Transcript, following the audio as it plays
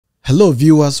Hello,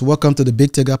 viewers. Welcome to the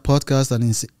Big Tega podcast, and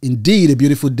it's indeed a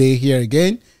beautiful day here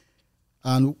again.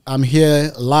 And I'm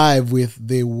here live with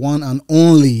the one and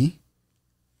only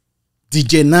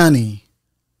DJ Nani,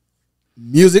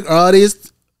 music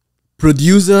artist,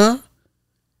 producer,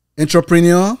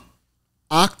 entrepreneur,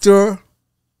 actor,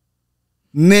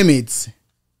 name it,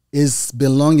 is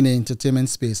belong in the entertainment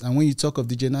space. And when you talk of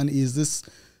DJ Nani, is this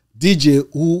DJ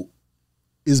who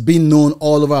is being known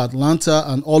all over Atlanta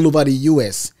and all over the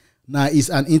US. Now he's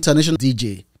an international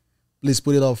DJ. Please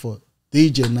put it up for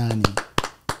DJ Nani.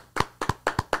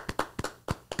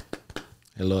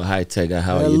 Hello, hi Tega.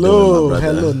 How are you doing, my brother?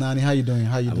 Hello, Nani. How you doing?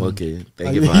 How you doing? I'm okay.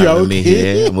 Thank you for having me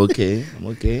here. I'm okay.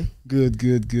 Good.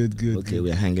 Okay,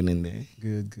 we're hanging in there.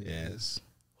 Good. Yes.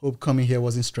 Hope coming here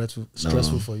wasn't stressful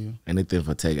for you. Anything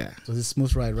for Tega. So it's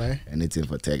smooth ride, right? Anything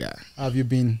for Tega. How have you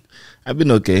been? I've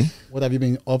been okay. What have you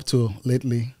been up to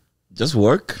lately? Just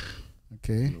work.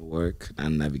 Okay. Work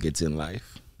and navigating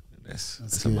life.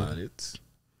 That's about it.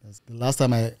 The last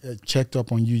time I checked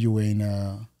up on you, you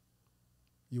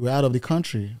were out of the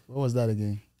country. What was that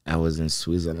again? I was in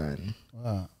Switzerland.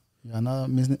 Wow. You are now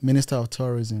Minister of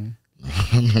Tourism.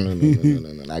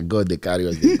 No. I got the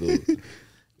carriers they go.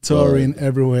 Touring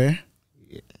everywhere.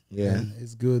 Yeah. And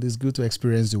it's good. It's good to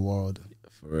experience the world.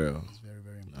 For real. It's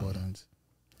very important.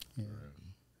 Yeah.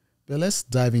 But let's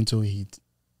dive into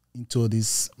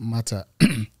this matter.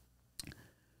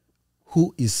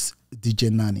 Who is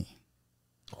DJ Nani?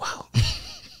 Wow.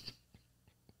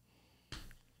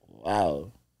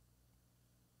 Wow.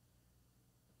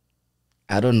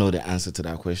 I don't know the answer to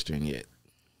that question yet.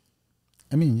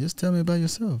 I mean, just tell me about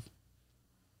yourself.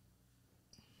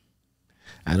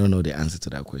 I don't know the answer to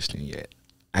that question yet.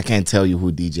 I can't tell you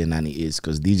who DJ Nani is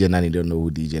because DJ Nani don't know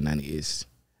who DJ Nani is,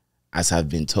 as I've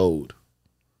been told.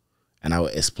 And I will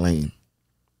explain.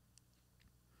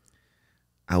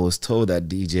 I was told that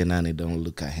DJ Nani don't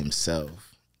look at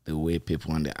himself the way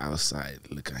people on the outside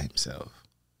look at himself.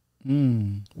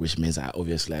 Which means I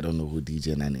don't know who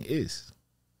DJ Nani is.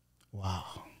 Wow.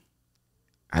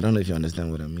 I don't know if you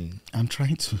understand what I mean. I'm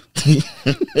trying to.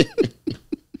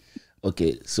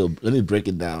 Okay, so let me break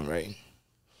it down, right?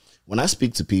 When I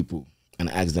speak to people and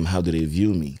ask them how do they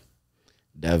view me,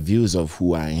 their views of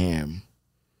who I am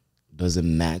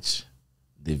doesn't match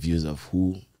the views of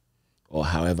who or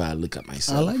however I look at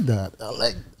myself. I like that. I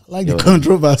like the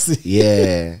controversy.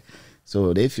 Yeah.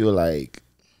 So they feel like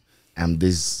I'm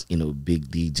this, big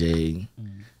DJ,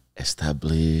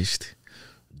 established,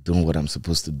 doing what I'm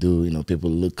supposed to do. People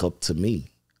look up to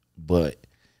me. But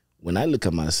when I look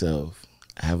at myself,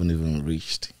 I haven't even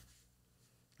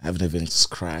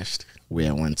scratched where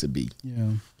I want to be.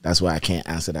 Yeah. That's why I can't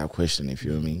answer that question, if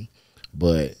you know what I mean.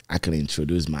 But I can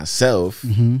introduce myself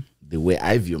the way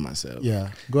I view myself.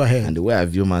 Yeah, go ahead. And the way I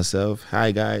view myself,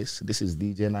 hi guys, this is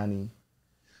DJ Nani.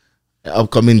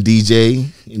 Upcoming DJ,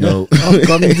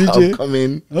 upcoming DJ.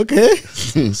 Upcoming. Okay.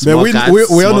 But we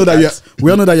all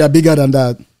know that you're bigger than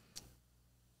that.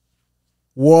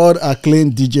 World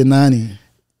acclaimed DJ Nani.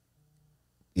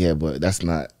 Yeah, but that's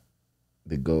not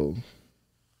the goal.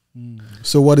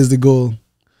 So what is the goal?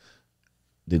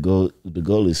 The goal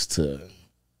is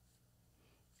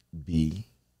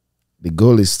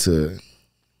to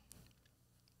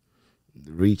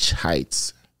reach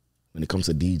heights when it comes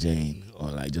to DJing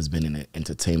or like just being in the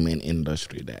entertainment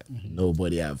industry that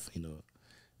nobody have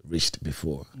reached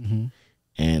before.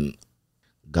 And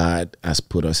God has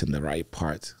put us in the right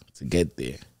part to get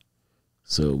there.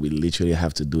 So we literally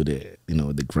have to do the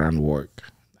groundwork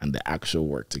and the actual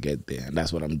work to get there. And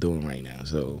that's what I'm doing right now.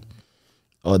 So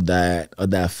all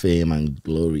that fame and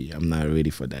glory, I'm not ready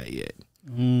for that yet.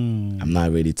 I'm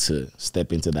not ready to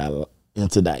step into that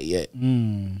yet.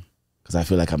 Because I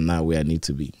feel like I'm not where I need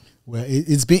to be. Well,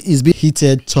 it's been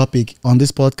heated topic on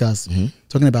this podcast,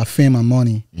 talking about fame and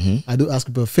money. I do ask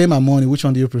people, fame and money, which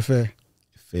one do you prefer?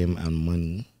 Fame and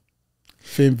money.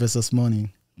 Fame versus money.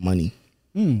 Money.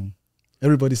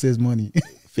 Everybody says money.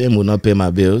 Fame will not pay my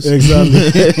bills.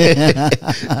 Exactly.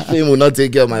 Fame will not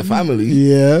take care of my family.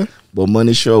 Yeah. But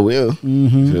money sure will.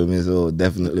 Feel me? So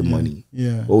definitely money.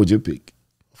 Yeah. What would you pick?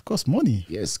 Of course, money.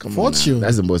 Yes, come Fortune. on.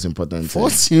 That's the most important thing.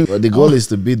 Fortune. But the goal is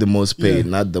to be the most paid,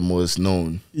 not the most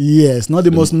known. Yes, not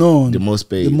the most known. The most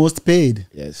paid. The most paid.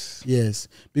 Yes. Yes.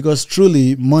 Because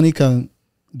truly, money can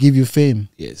give you fame.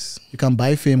 Yes. You can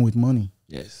buy fame with money.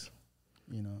 Yes.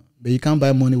 But you can't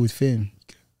buy money with fame.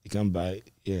 You can buy,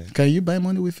 yeah. Can you buy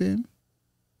money with fame?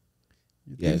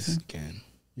 Yes, you can.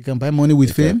 You can buy money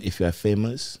with fame? If you are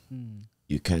famous,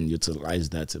 you can utilize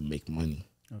that to make money.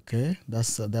 Okay,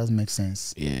 that makes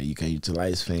sense. Yeah, you can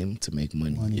utilize fame to make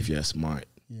money. If you're smart.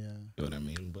 Yeah. You know what I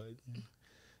mean? But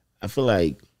I feel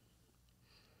like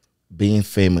being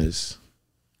famous,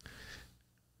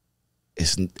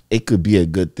 it could be a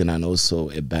good thing and also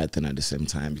a bad thing at the same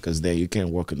time, because then you can't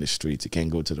walk in the streets, you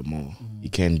can't go to the mall, you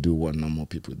can't do what normal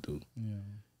people do,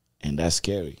 and that's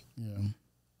scary.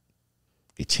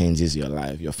 It changes your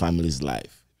life, your family's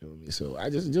life. You know what I mean? So I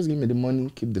just give me the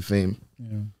money, keep the fame.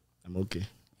 I'm okay.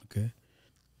 Okay.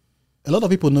 A lot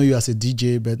of people know you as a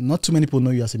DJ, but not too many people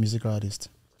know you as a music artist.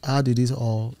 How did this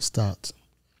all start?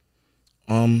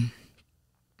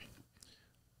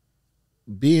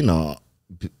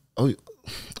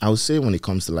 I would say when it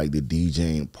comes to like the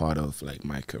DJing part of like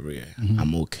my career,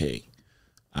 I'm okay.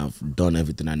 I've done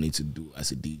everything I need to do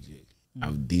as a DJ.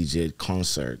 I've DJed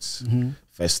concerts,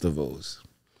 festivals.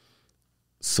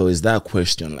 So is that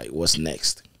question like, what's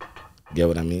next? Get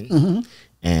what I mean?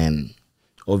 And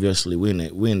obviously we're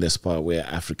in the spot where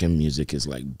African music is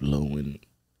like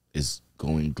is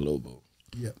going global.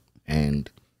 And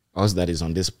us that is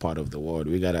on this part of the world,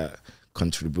 we gotta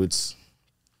contribute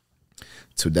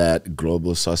to that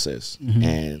global success.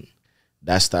 And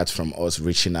that starts from us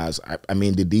reaching out. I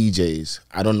mean, the DJs,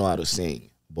 I don't know how to sing,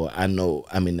 but I know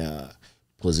I'm in a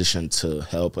position to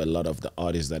help a lot of the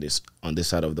artists that is on this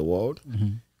side of the world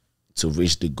to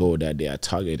reach the goal that they are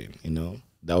targeting, you know.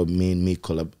 That would mean me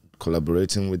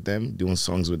collaborating with them, doing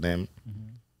songs with them.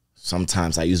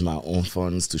 Sometimes I use my own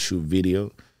funds to shoot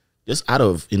video, just out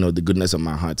of, you know, the goodness of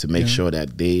my heart, to make sure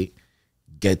that they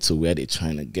get to where they're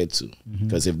trying to get to.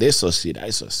 Because if they succeed, I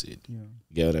succeed. You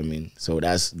get what I mean? So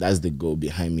that's the goal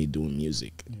behind me doing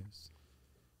music.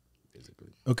 Basically.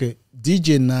 Okay,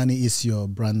 DJ Nani is your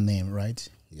brand name, right?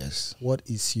 Yes. What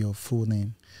is your full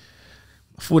name?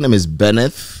 My full name is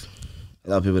Benneth. A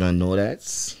lot of people don't know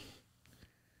that.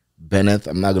 Benneth.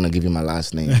 I'm not gonna give you my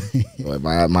last name. But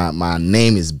my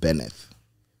name is Benneth.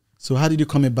 So how did you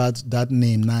come about that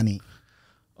name, Nani?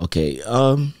 Okay.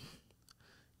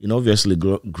 You know, obviously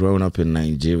growing up in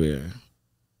Nigeria,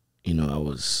 you know, I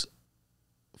was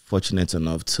fortunate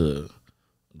enough to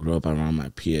grow up around my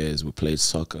peers. We played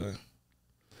soccer,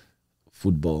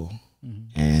 football,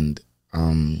 and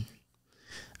I'm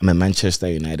a Manchester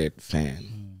United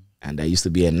fan. And I used to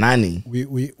be a Nani. We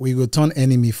will turn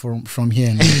enemy from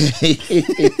here now.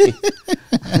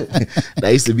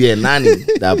 There used to be a Nani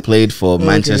that played for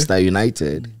Manchester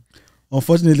United.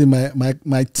 Unfortunately,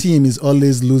 my team is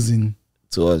always losing.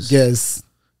 To us. Yes.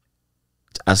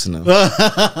 Arsenal.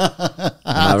 Am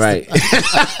I right?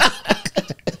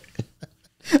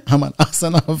 I'm an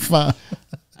Arsenal fan.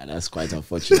 And that's quite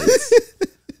unfortunate.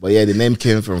 But yeah, the name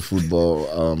came from football.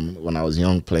 When I was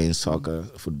young playing soccer,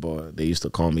 football, they used to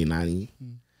call me Nani.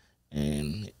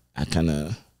 And I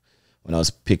when I was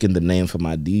picking the name for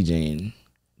my DJing,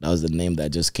 that was the name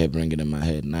that just kept ringing in my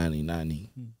head, Nani.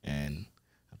 And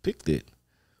I picked it.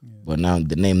 But now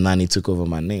the name Nani took over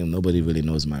my name. Nobody really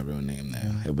knows my real name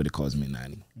now. Everybody calls me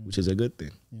Nani, which is a good thing.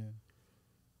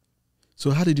 So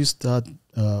how did you start,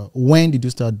 when did you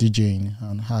start DJing,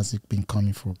 and how has it been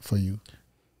coming for you?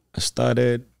 I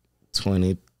started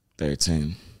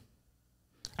 2013.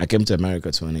 I came to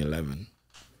America 2011.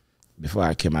 Before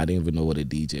I came, I didn't even know what a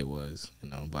DJ was, you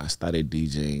know, but I started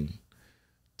DJing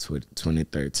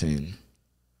 2013.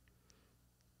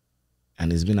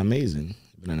 And it's been amazing.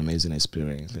 Been an amazing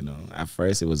experience, you know. At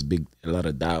first, it was a lot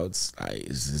of doubts. Like,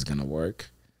 is this gonna work?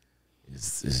 It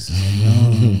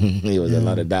was a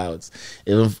lot of doubts.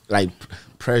 Even like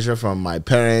pressure from my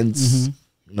parents,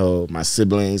 you know, my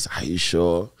siblings. Are you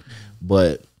sure?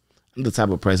 But I'm the type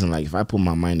of person, like, if I put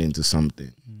my mind into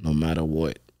something, no matter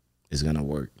what, it's gonna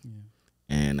work.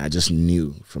 And I just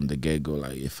knew from the get go,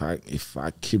 like, if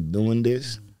I keep doing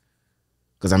this,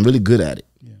 because I'm really good at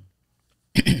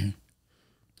it.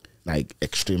 Like,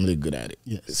 extremely good at it.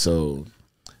 Yes. So,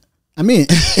 I mean,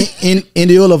 in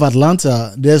the whole of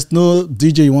Atlanta, there's no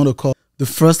DJ you want to call the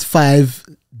first 5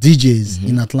 DJs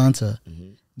in Atlanta.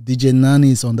 DJ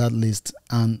Nani is on that list,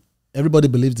 and everybody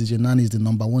believes DJ Nani is the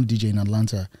 #1 DJ in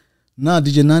Atlanta. Now,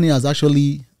 DJ Nani has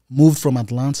actually moved from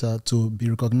Atlanta to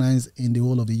be recognized in the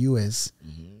whole of the US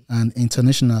and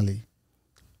internationally.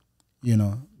 You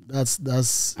know, that's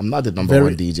I'm not the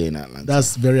 #1 DJ in Atlanta.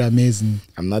 That's very amazing.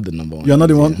 I'm not the #1. You're not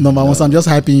the #1, so I'm just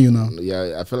hyping you now.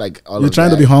 Yeah, I feel like you're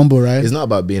trying to be humble, right? It's not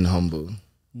about being humble.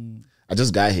 I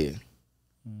just got here.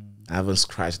 I haven't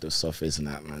scratched the surface in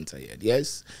Atlanta yet.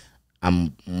 Yes,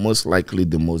 I'm most likely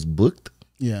the most booked.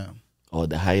 Yeah. Or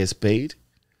the highest paid,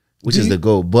 which is the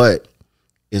goal. But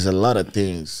it's a lot of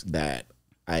things that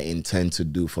I intend to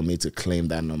do for me to claim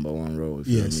that #1 role. If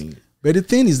you know what I mean. But the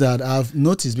thing is that I've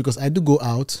noticed, because I do go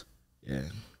out. Yeah.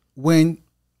 When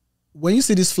you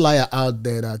see this flyer out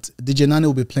there that DJ Nani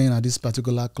will be playing at this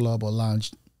particular club or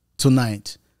lounge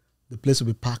tonight, the place will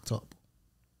be packed up.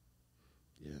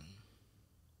 Yeah.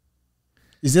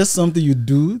 Is there something you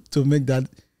do to make that?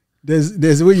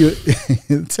 There's a way you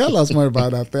tell us more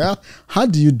about that. How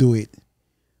do you do it?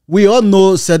 We all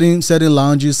know certain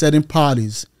lounges, certain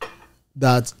parties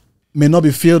that may not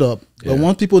be filled up. But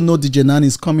once people know DJ Nani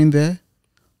is coming there,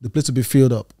 the place will be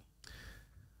filled up.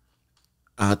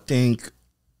 I think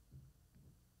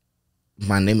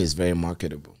my name is very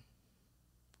marketable.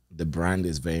 The brand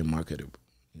is very marketable,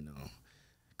 you know.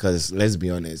 Because let's be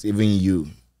honest, even you,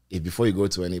 if before you go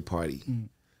to any party,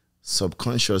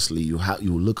 subconsciously you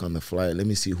look on the flyer, let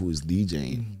me see who is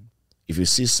DJing. If you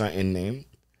see certain name,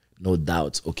 no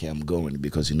doubt, okay, I'm going,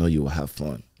 because you know you will have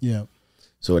fun. Yeah.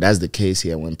 So that's the case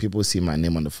here. When people see my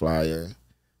name on the flyer,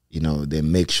 you know, they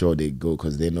make sure they go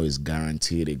because they know it's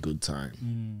guaranteed a good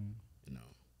time. You know.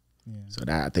 So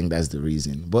that, I think that's the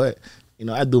reason. But you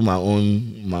know, I do my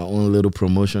own little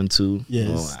promotion too. Yes.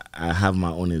 You know, I have my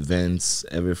own events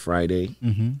every Friday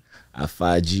at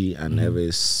Faji and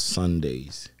every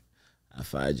Sundays at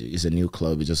Faji. It's a new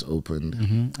club. It just opened.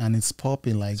 And it's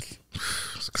popping like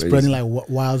it's crazy. spreading like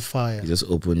wildfire. It just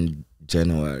opened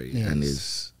January and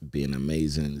it's been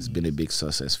amazing. It's been a big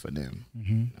success for them.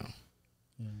 You know.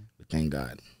 Thank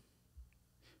God.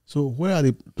 So where are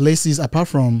the places, apart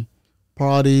from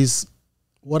parties,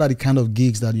 what are the kind of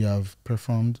gigs that you have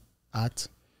performed at?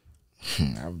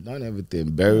 I've done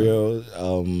everything. Burials,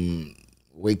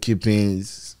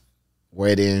 wakekeepings,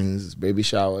 weddings, baby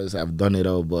showers. I've done it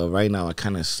all. But right now I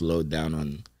kind of slowed down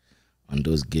on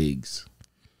those gigs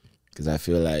because I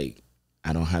feel like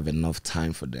I don't have enough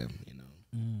time for them, you know.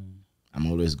 I'm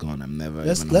always gone. I'm never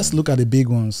Let's look at the big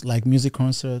ones, like music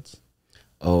concerts.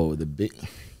 Oh, the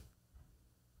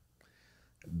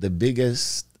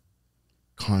biggest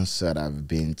concert I've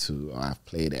been to or I've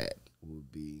played at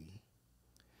would be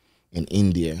in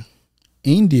India.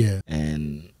 India.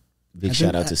 And big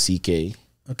shout out to CK.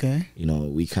 Okay. You know,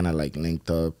 we kind of like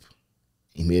linked up.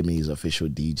 He made me his official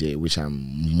DJ, which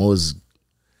I'm most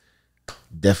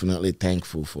definitely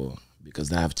thankful for because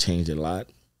that have changed a lot.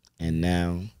 And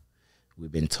now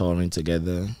we've been touring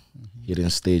together, hitting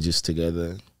stages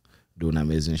together, doing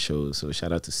amazing shows. So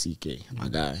shout out to CK, my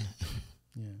guy.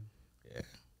 Yeah.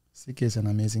 CK is an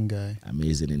amazing guy.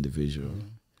 Amazing individual.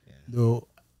 Yeah. Though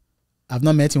I've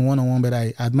not met him one-on-one, but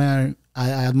I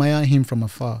admire him from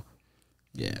afar.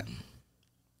 Yeah.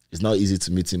 It's not easy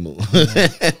to meet him. He's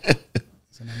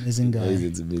an amazing guy. It's not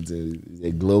easy to meet him. He's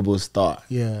a global star.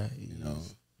 Yeah. You know.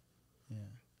 Yeah.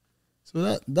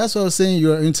 So that's what I was saying.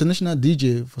 You're an international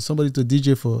DJ. For somebody to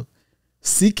DJ for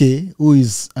CK, who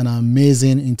is an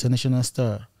amazing international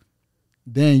star,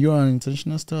 then you're an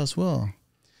international star as well.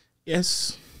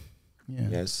 Yes. Yeah.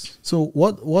 Yes. So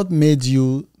what made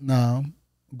you now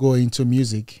go into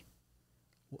music?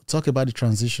 Talk about the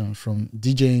transition from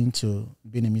DJing to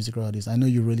being a musical artist. I know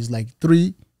you released like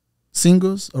 3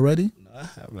 singles already. No, I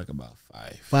have like about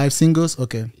 5. 5 singles.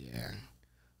 Okay. Yeah.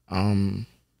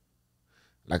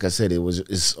 Like I said,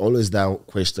 it's always that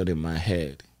question in my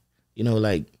head. You know,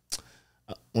 like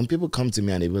when people come to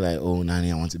me and they be like, "Oh,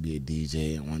 Nani, I want to be a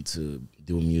DJ. I want to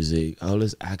do music." I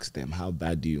always ask them, "How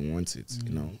bad do you want it?"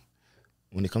 You know.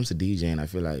 When it comes to DJing, I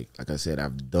feel like I said,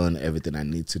 I've done everything I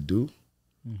need to do.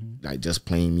 Like just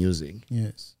playing music.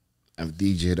 Yes. I've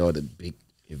DJed all the big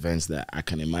events that I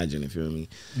can imagine, you feel me?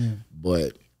 Yeah.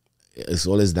 But it's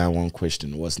always that one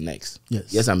question, what's next?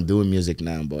 Yes, I'm doing music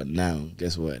now, but now,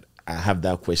 guess what? I have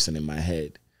that question in my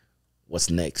head. What's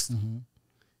next?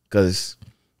 Because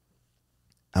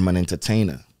I'm an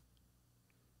entertainer.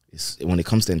 When it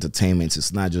comes to entertainment,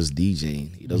 it's not just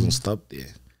DJing. It doesn't stop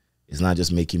there. It's not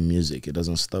just making music. It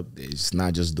doesn't stop there. It's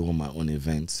not just doing my own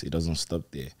events. It doesn't stop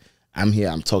there. I'm here.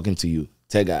 I'm talking to you.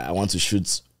 Tega, I want to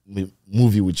shoot a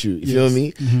movie with you. You feel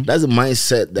me? That's a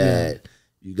mindset that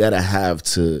you got to have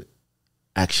to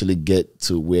actually get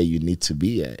to where you need to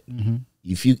be at.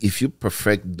 If you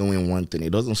perfect doing one thing,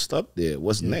 it doesn't stop there.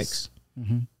 What's next?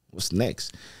 What's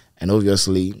next? And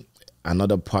obviously,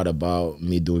 another part about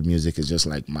me doing music is just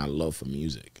like my love for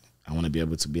music. I want to be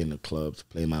able to be in the clubs,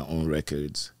 play my own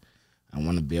records. I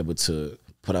want to be able to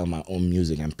put out my own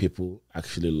music and people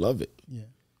actually love it. Yeah.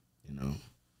 You know?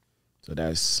 So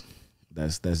that's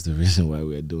the reason why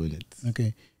we're doing it.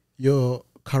 Okay. Your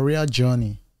career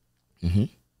journey.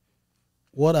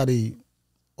 What are the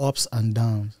ups and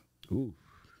downs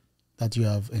that you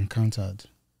have encountered?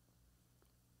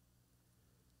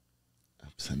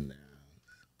 Ups and downs.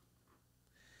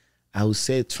 I would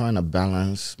say trying to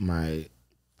balance my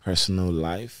personal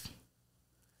life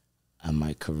and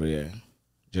my career.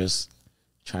 Just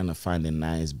trying to find a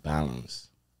nice balance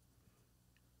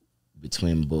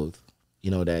between both. You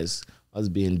know, there's us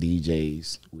being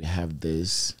DJs, we have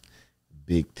this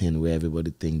big thing where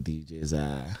everybody think DJs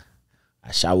are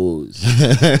showers.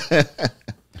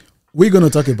 We're going to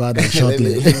talk about that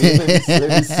shortly. let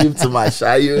me sip to my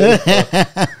shayo.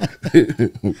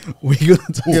 We're going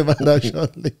to talk about that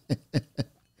shortly.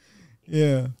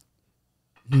 Yeah.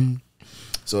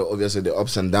 So obviously the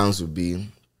ups and downs would be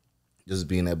just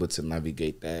being able to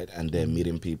navigate that, and then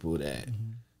meeting people that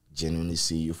genuinely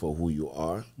see you for who you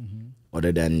are,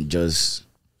 other than just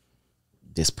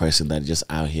this person that just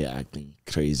out here acting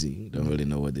crazy, don't really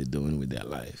know what they're doing with their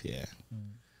life. Yeah.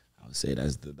 I would say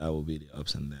that would be the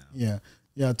ups and downs. Yeah.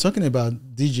 Yeah. Talking about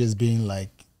DJs being like,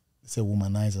 say,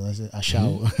 womanizer, I say a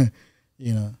shower,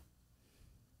 you know.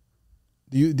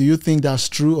 Do you think that's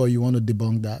true, or you want to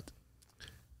debunk that?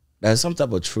 There's some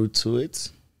type of truth to it,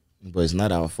 but it's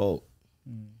not our fault.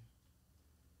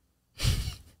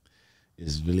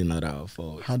 It's really not our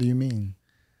fault. How do you mean?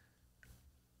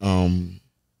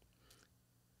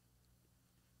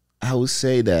 I would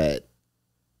say that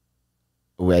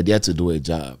we're there to do a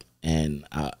job, and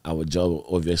our job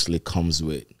obviously comes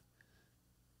with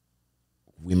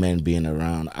women being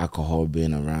around, alcohol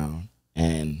being around,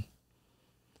 and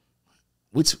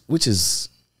which is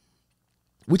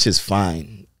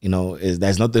fine. You know,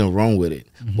 there's nothing wrong with it.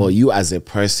 But you as a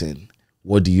person,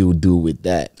 what do you do with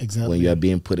that when you are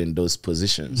being put in those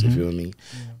positions? You feel me?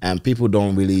 Yeah. And people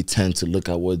don't really tend to look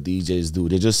at what DJs do.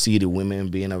 They just see the women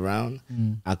being around,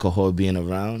 alcohol being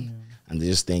around, and they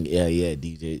just think, yeah,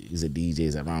 DJ, he's a DJ,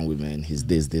 he's around women, he's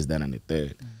this, that, and the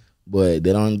third. But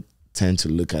they don't tend to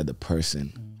look at the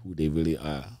person, who they really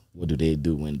are. What do they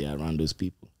do when they're around those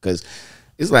people? Because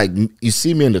it's like, you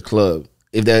see me in the club,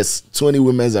 if there's 20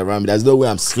 women around me, there's no way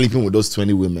I'm sleeping with those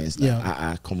 20 women. It's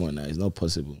like, come on now, it's not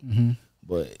possible.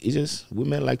 But it's just,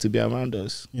 women like to be around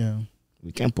us. Yeah.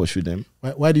 We can't pursue them.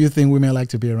 Why do you think women like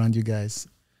to be around you guys?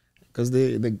 Because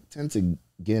they tend to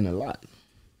gain a lot.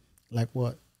 Like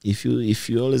what? If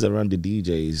you're always around the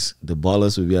DJs, the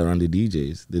ballers will be around the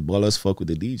DJs. The ballers fuck with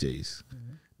the DJs.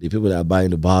 The people that are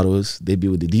buying the bottles, they be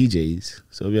with the DJs.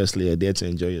 So obviously you're there to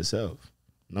enjoy yourself.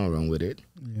 Nothing wrong with it.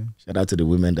 Yeah. Shout out to the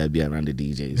women that be around the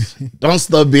DJs. Don't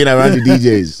stop being around the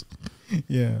DJs.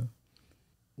 Yeah.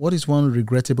 What is one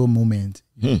regrettable moment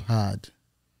you've had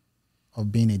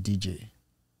of being a DJ?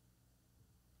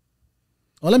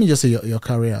 Or let me just say your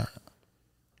career.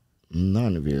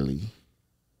 None really.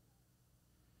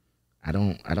 I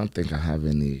don't think I have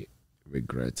any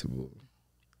regrettable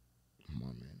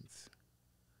moments.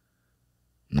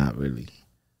 Not really.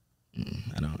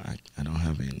 I don't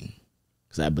have any.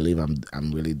 Because I believe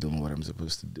I'm really doing what I'm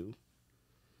supposed to do.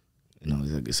 You know,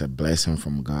 it's a blessing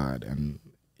from God. And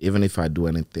even if I do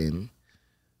anything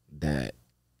that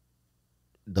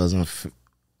doesn't,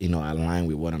 align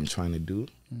with what I'm trying to do,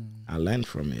 I learn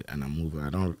from it and I move on.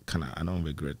 I don't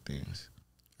regret things.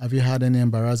 Have you had any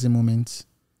embarrassing moments?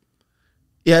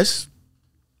 Yes.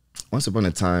 Once upon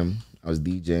a time, I was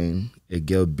DJing. A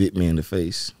girl bit me in the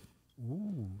face.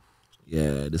 Ooh.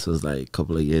 Yeah, this was like a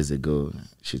couple of years ago.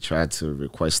 She tried to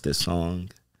request a song,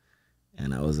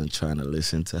 and I wasn't trying to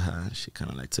listen to her. She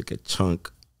kind of like took a chunk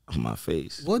of my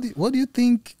face. What do you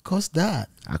think caused that?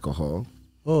 Alcohol.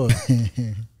 Oh.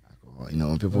 Alcohol. You know,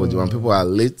 when people are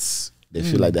lit, they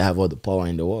feel like they have all the power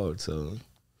in the world. So,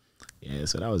 yeah,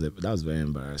 so that was very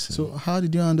embarrassing. So how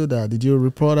did you handle that? Did you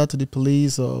report her to the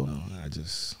police, or no?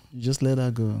 You just let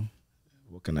her go?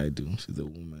 What can I do? She's a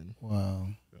woman. Wow.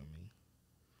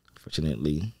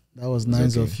 Fortunately, that was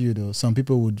nice of you, though. Some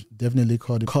people would definitely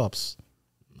call the cops.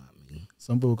 Not me.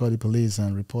 Some people call the police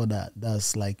and report that. That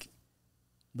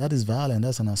is violent.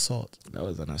 That's an assault. That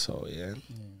was an assault. Yeah.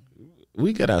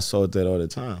 We get assaulted all the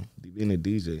time. Being a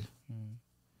DJ,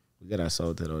 we get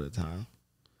assaulted all the time.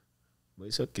 But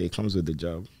it's okay. It comes with the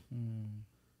job.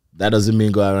 That doesn't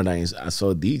mean go around and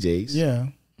assault DJs. Yeah,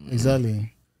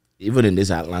 exactly. Even in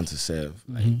this Atlanta serve,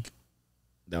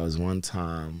 there was one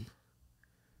time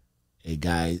a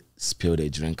guy spilled a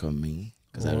drink on me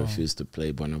because I refused to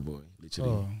play Burna Boy.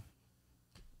 Literally,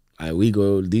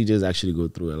 DJs actually go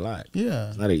through a lot. Yeah,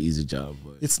 it's not an easy job,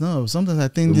 but it's not. Sometimes I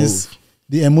think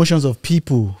the emotions of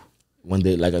people, when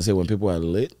they, like I said, when people are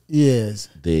lit, yes,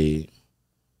 they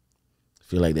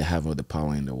feel like they have all the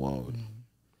power in the world.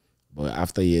 But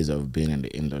after years of being in the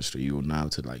industry, you will know how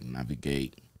to like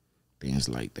navigate things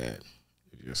like that.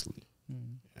 Obviously,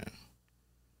 yeah.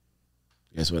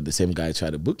 Guess what? The same guy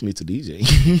tried to book me to DJ.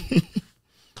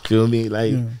 Feel me?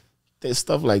 Like there's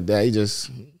stuff like that. He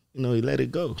just, he let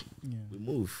it go. Yeah. We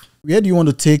move. Where do you want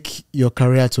to take your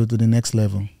career to the next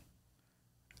level?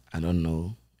 I don't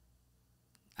know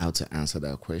how to answer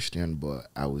that question, but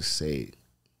I would say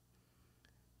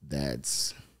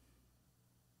that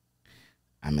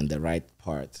I'm in the right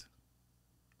part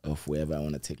of wherever I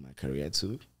want to take my career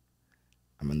to.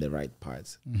 I'm on the right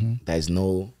path. There's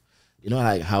no,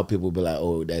 like how people be like,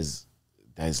 oh, there's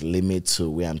limit to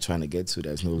where I'm trying to get to.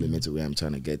 There's no limit to where I'm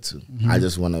trying to get to. I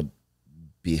just want to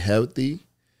be healthy,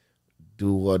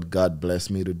 do what God blessed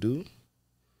me to do,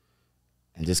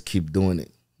 and just keep doing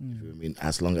it. You know what I mean?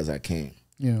 As long as I can.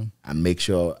 Yeah. And make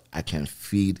sure I can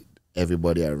feed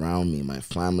everybody around me, my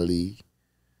family,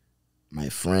 my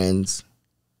friends,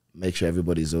 make sure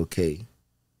everybody's okay.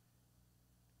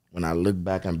 When I look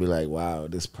back and be like, wow,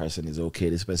 this person is okay,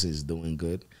 this person is doing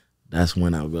good, that's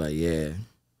when I'll be like, yeah,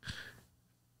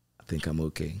 I think I'm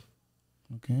okay.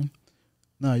 Okay.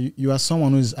 Now, you are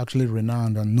someone who is actually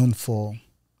renowned and known for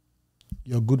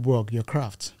your good work, your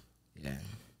craft. Yeah.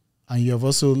 And you have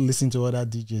also listened to other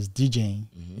DJs DJing.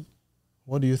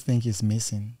 What do you think is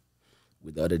missing?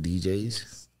 With other DJs?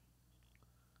 Yes.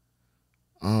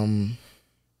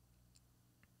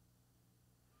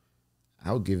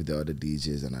 I'll give the other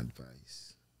DJs an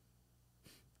advice.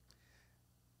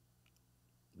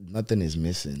 Nothing is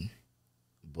missing,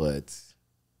 but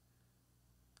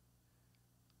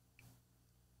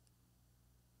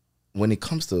when it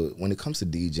comes to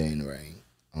DJing, right?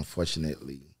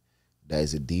 Unfortunately,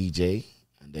 there's a DJ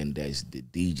and then there's the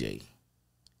DJ.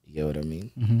 You get what I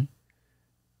mean?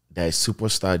 There's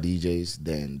superstar DJs,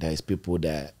 then there's people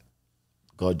that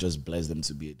God just blessed them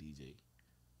to be a DJ.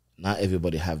 Not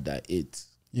everybody have that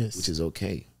yes, which is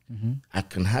okay. I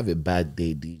can have a bad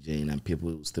day DJing and people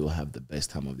will still have the best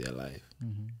time of their life.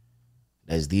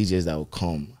 There's DJs that will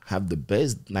come, have the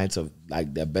best nights of,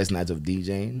 like their best nights of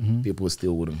DJing, people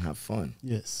still wouldn't have fun.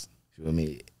 Yes. You know what I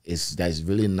mean? There's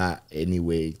really not any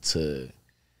way to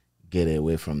get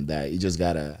away from that. You just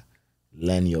gotta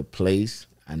learn your place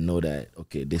and know that,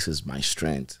 okay, this is my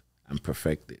strength. I'm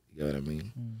perfected. You know what I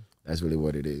mean? That's really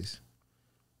what it is.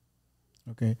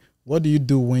 Okay. What do you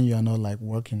do when you are not like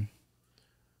working?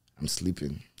 I'm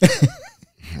sleeping.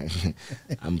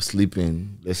 I'm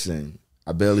sleeping. Listen,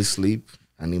 I barely sleep.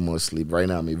 I need more sleep. Right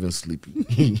now, I'm even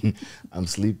sleeping. I'm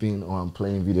sleeping, or I'm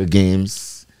playing video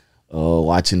games, or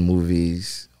watching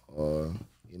movies, or,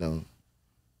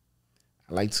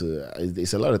 I like to,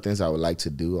 it's a lot of things I would like to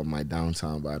do on my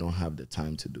downtime, but I don't have the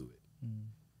time to do it.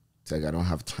 It's like I don't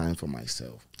have time for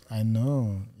myself. I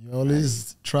know. You're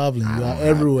always traveling. You are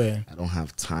everywhere. I don't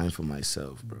have time for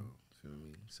myself, bro. You know what I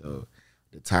mean? So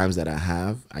the times that I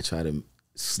have, I try to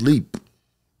sleep.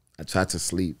 I try to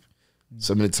sleep.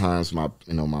 So many times my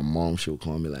mom, she'll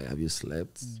call me like, have you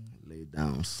slept? Lay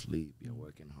down, sleep. You're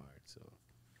working hard. So,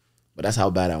 but that's how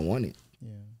bad I want it. Yeah.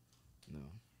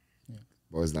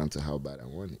 Boils down to how bad I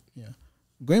want it. Yeah.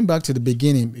 Going back to the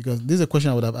beginning, because this is a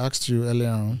question I would have asked you earlier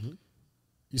on.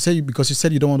 You said because you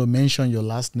said you don't want to mention your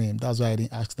last name. That's why I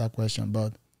didn't ask that question.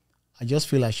 But I just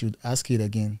feel I should ask it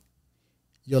again.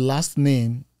 Your last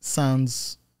name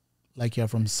sounds like you're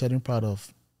from a certain part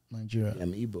of Nigeria.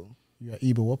 I'm Igbo. You are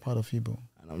Igbo. What part of Igbo?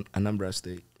 Anambra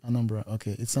State. Anambra.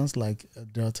 Okay. It sounds like a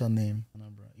Delta name.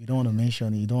 Anambra. You don't want to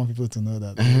mention it. You don't want people to know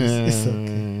that. It's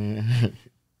okay.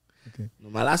 Okay. No,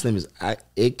 my last name is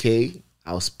AK.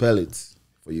 I'll spell it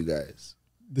for you guys.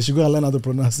 They should go and learn how to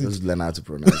pronounce it. Just learn how to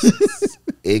pronounce it.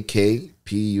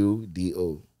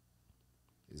 AKPUDO.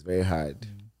 It's very hard.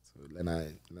 So learn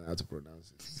how to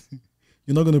pronounce it.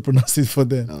 You're not going to pronounce it for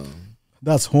them. No.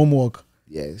 That's homework.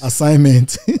 Yes.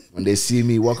 Assignment. When they see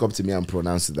me, walk up to me and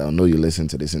pronounce it, they'll know you listen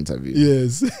to this interview.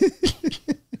 Yes.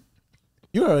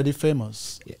 You're already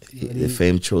famous. Yeah, the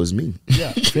fame chose me.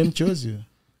 Yeah, fame chose you.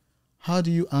 How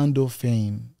do you handle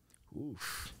fame?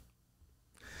 Oof.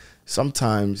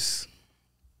 Sometimes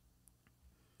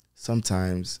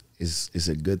it's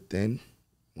a good thing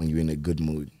when you're in a good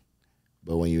mood,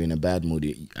 but when you're in a bad mood,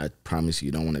 I promise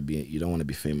you don't want to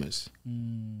be famous.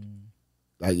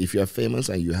 Like if you're famous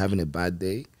and you're having a bad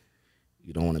day,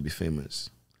 you don't want to be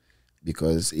famous,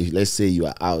 because if let's say you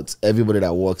are out, everybody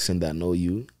that walks in that know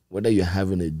you, whether you're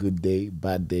having a good day,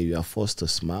 bad day, you are forced to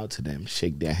smile to them,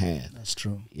 shake their hand. That's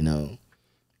true.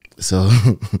 So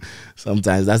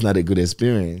sometimes that's not a good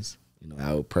experience.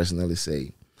 I would personally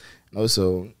say. And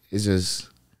also, it's just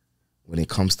when it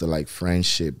comes to like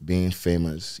friendship, being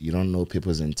famous, you don't know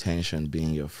people's intention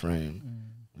being your friend.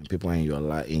 When people are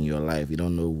in your life, you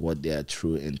don't know what their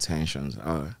true intentions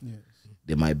are. Yes.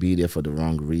 They might be there for the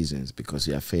wrong reasons because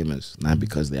you are famous, not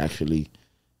because they actually,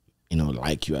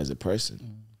 like you as a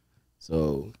person.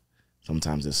 So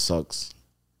sometimes it sucks,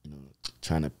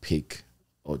 trying to pick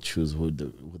or choose who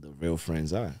the real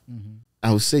friends are.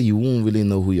 I would say you won't really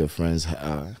know who your friends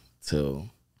are till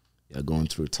you're going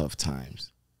through tough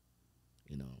times.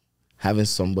 Having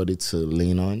somebody to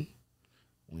lean on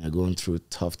when you're going through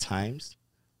tough times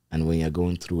and when you're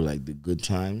going through like the good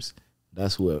times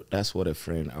That's what a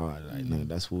friend are. Like, no,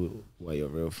 that's who are your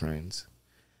real friends.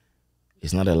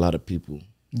 It's not a lot of people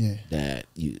that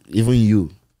even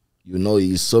you know,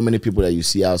 so many people that you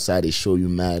see outside, they show you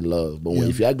mad love. But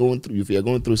if you're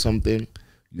going through something,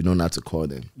 you know not to call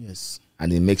them. Yes.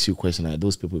 And it makes you question, are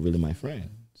those people really my friend?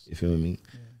 You feel me?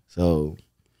 Yeah. So,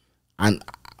 and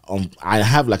I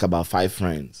have like about 5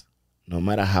 friends. No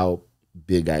matter how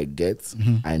big I get,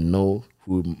 I know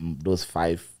who those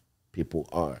 5 people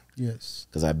are. Yes.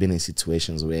 Because I've been in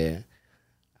situations where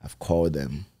I've called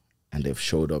them and they've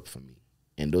showed up for me.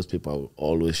 And those people, I will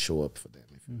always show up for them.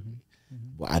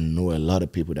 But I know a lot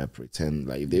of people that pretend,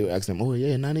 like if they ask them, oh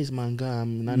yeah, Nani's my guy,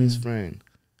 I'm Nani's friend.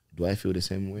 Do I feel the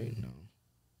same way? No.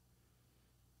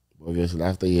 But obviously,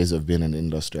 after years of being in the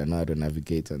industry, I know how to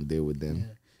navigate and deal with them.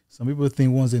 Yeah. Some people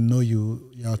think once they know you,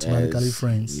 you're automatically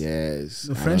friends. Yes.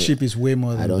 No, friendship is way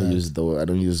more than that. I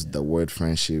don't use the word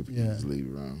friendship easily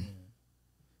wrong. Yeah.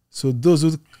 So those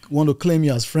who want to claim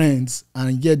you as friends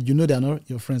and yet you know they're not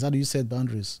your friends, how do you set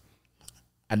boundaries?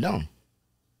 I don't.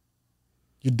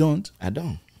 You don't? I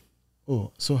don't.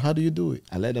 Oh, so how do you do it?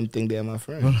 I let them think they're my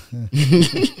friend.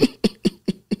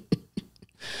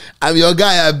 I'm your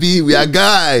guy, we are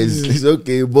guys. It's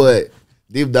okay, but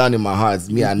deep down in my heart,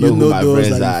 I know who my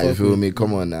friends are. You feel me?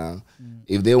 Come on now.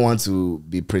 If they want to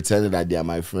be pretending that they are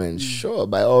my friends, sure,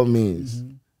 by all means.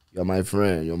 You're my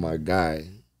friend, you're my guy.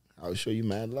 I'll show you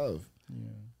mad love. Yeah.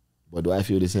 But do I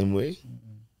feel the same way?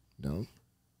 No.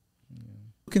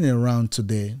 Looking around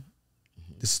today,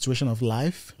 the situation of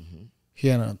life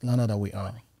here in Atlanta that we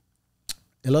are,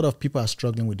 a lot of people are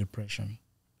struggling with depression.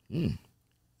 Yeah.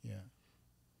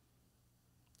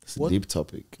 It's a deep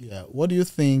topic. Yeah. What do you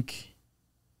think,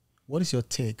 what is your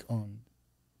take on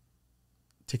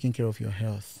taking care of your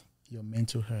health, your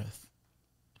mental health,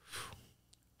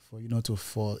 for you not to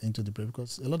fall into depression?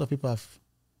 Because a lot of people have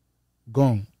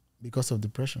gone because of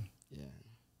depression. Yeah.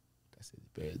 That's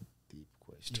a very deep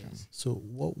question. Yes. So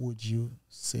what would you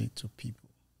say to people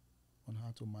on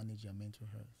how to manage your mental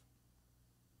health?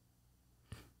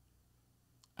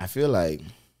 I feel like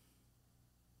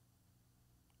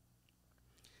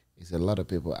there's a lot of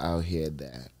people out here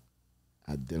that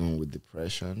are dealing with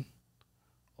depression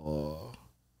or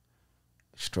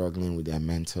struggling with their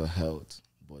mental health,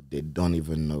 but they don't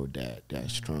even know that they're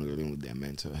struggling with their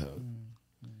mental health.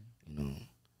 You know,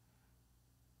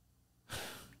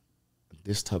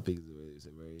 this topic is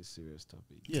a very serious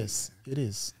topic. Yes, it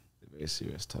is. A very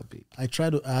serious topic. I try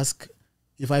to ask,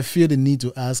 if I feel the need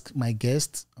to ask my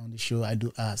guests on the show, I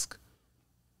do ask,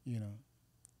 you know.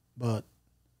 But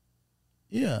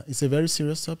yeah, it's a very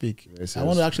serious topic. I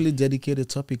want to actually dedicate a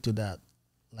topic to that.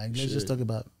 Like, let's just talk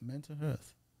about mental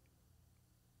health.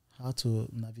 How to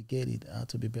navigate it, how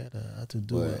to be better, how to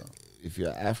do it. If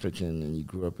you're African and you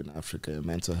grew up in Africa,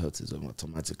 mental health is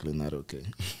automatically not okay.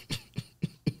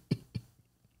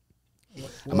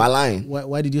 Am I lying?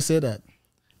 Why did you say that?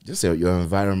 Just your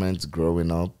environment growing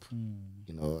up,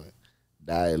 you know,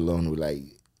 that alone with like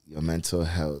your mental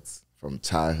health from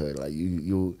childhood. Like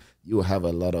you have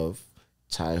a lot of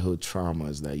childhood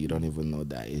traumas that you don't even know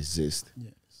that exist.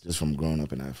 Yes. Just from growing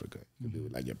up in Africa. It could be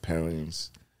with like your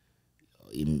parents,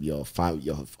 your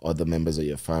other members of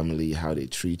your family, how they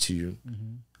treat you,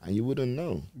 and you wouldn't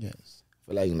know. Yes. I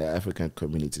feel like in the African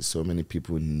community, so many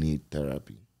people need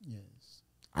therapy. Yes.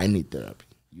 I need therapy.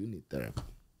 You need therapy.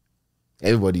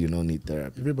 Everybody you know need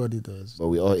therapy. Everybody does. But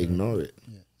we all ignore it.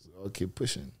 Yes. We all keep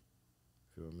pushing.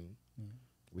 You know what I mean? Yeah.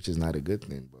 Which is not a good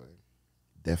thing, but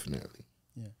definitely.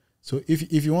 Yeah. So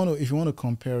if you want to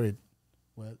compare it,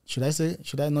 well, should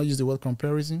I not use the word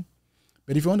comparison?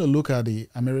 But if you want to look at the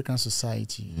American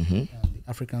society and the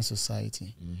African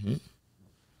society,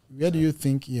 where do you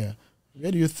think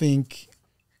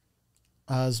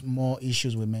has more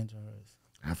issues with mental health?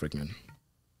 African.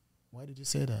 Why did you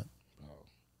say that?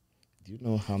 Do you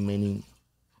know how many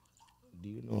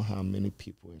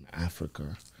people in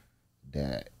Africa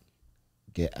that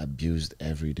get abused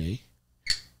every day?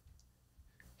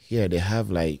 Here they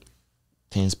have like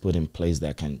things put in place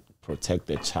that can protect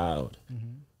the child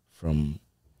from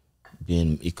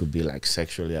being, it could be like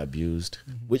sexually abused,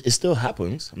 which it still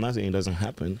happens. I'm not saying it doesn't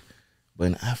happen, but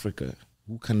in Africa,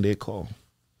 who can they call?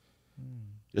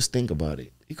 Just think about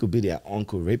it. It could be their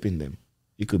uncle raping them.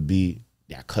 It could be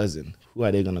their cousin. Who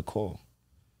are they going to call?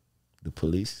 The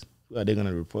police? Who are they going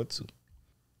to report to?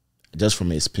 Just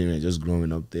from experience, just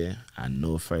growing up there, I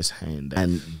know firsthand.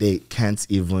 And they can't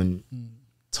even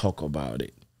talk about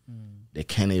it. They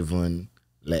can't even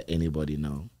let anybody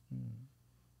know.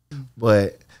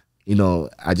 But, you know,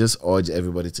 I just urge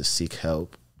everybody to seek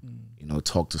help, you know,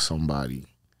 talk to somebody,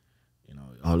 you know,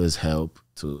 always help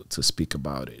to speak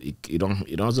about it.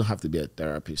 It doesn't have to be a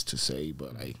therapist to say,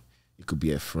 but like it could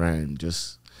be a friend.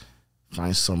 Just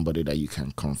find somebody that you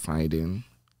can confide in,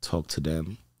 talk to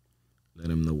them, let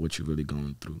them know what you're really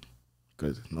going through.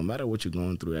 Because no matter what you're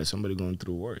going through, there's somebody going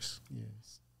through worse.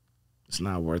 Yes. It's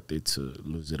not worth it to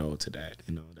lose it all to that.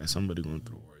 You know, there's somebody going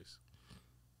through worse.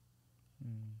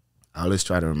 I always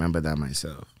try to remember that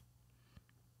myself.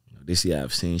 You know, this year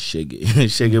I've seen Shiggy,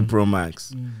 Shiggy Pro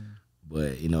Max.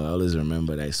 But, you know, I always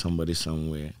remember that somebody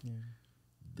somewhere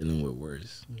dealing with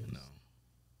worse, you know.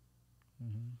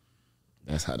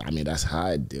 That's how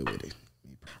I deal with it.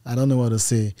 I don't know what to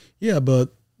say. Yeah,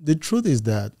 but the truth is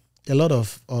that a lot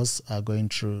of us are going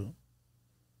through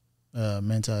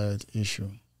mental health issue.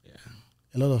 Yeah.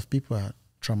 A lot of people are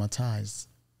traumatized,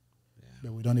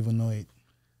 but we don't even know it.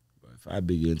 But if I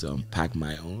begin to unpack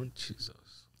my own, Jesus.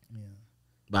 Yeah.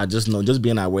 But I just know, just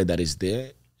being aware that it's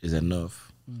there is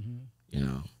enough, you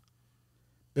know.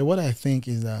 But what I think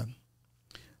is that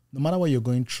no matter what you're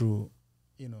going through,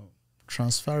 you know,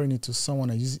 transferring it to someone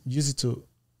and use it to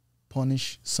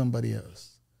punish somebody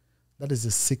else, that is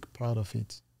the sick part of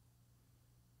it.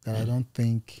 That I don't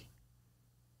think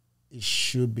it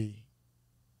should be,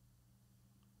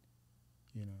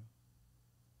 you know.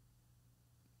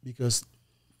 Because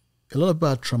a lot of people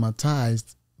are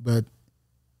traumatized, but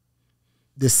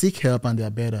they seek help and they are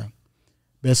better.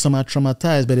 But some are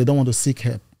traumatized, but they don't want to seek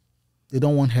help. They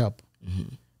don't want help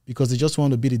because they just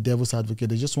want to be the devil's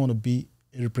advocate. They just want to be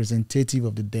a representative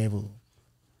of the devil.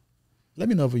 Let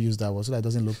me never use that word so that it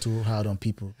doesn't look too hard on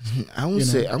people. I won't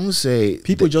say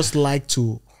people just like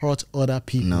to hurt other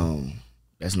people. No,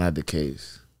 that's not the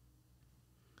case.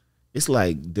 It's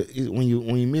like when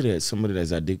you meet somebody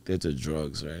that's addicted to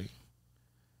drugs, right?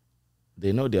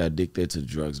 They know they're addicted to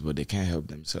drugs, but they can't help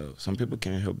themselves. Some people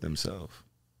can't help themselves.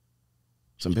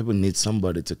 Some people need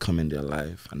somebody to come in their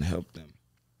life and help them.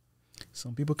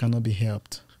 Some people cannot be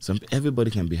helped.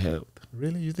 Everybody can be helped.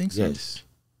 Really? You think so? Yes.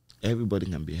 Everybody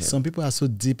can be helped. Some people are so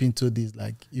deep into this.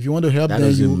 Like, if you want to help that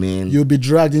them, you'll be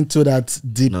dragged into that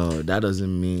deep. No, that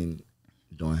doesn't mean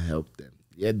don't help them.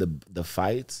 Yeah, the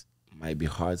fight might be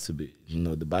hard to be, you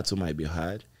know, the battle might be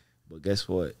hard, but guess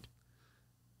what?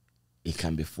 It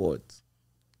can be fought.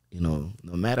 You know,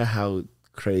 no matter how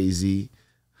crazy,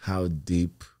 how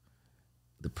deep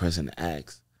the person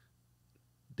acts,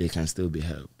 they can still be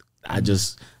helped.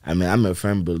 I'm a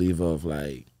firm believer of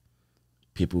like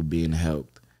people being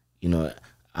helped. You know,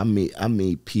 I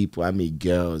meet people, I meet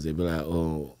girls, they be like,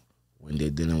 oh, when they're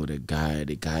dealing with the guy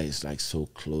is like so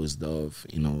closed off,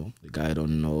 you know, the guy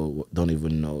don't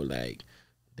even know like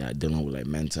they're dealing with like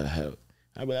mental health.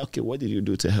 I be like, okay, what did you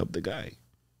do to help the guy?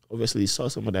 Obviously, you saw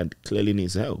someone that clearly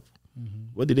needs help.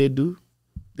 What did they do?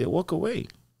 They walk away.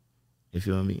 You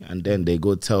feel me? And then they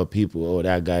go tell people, oh,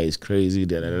 that guy is crazy,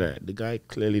 da, da, da. The guy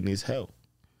clearly needs help.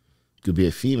 Could be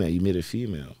a female, you meet a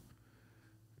female.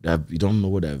 That you don't know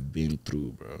what I've been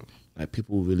through, bro. Like,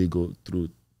 people really go through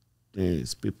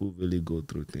things.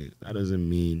 That doesn't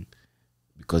mean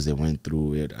because they went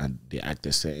through it and they act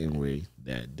a certain way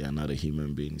that they're not a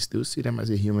human being. You still see them as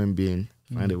a human being.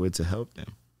 Find a way to help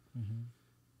them.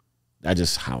 That's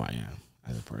just how I am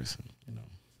as a person, you know.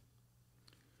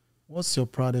 What's your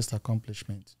proudest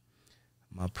accomplishment?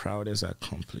 My proudest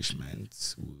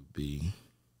accomplishment would be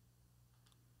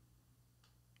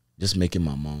just making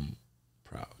my mom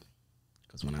proud.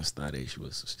 Because when I started, she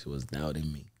was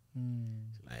doubting me.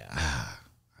 She's like, I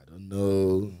don't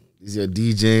know. This is your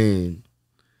DJing.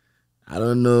 I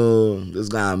don't know. This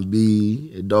gonna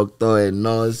be a doctor, a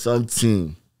nurse,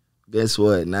 something. Guess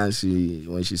what? Now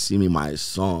when she see me, my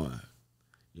son,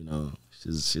 you know,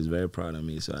 she's very proud of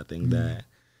me. So I think that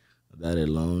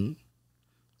alone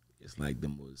is like the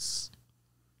most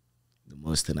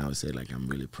thing I would say like I'm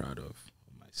really proud of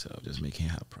myself. Just making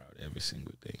her proud every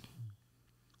single day.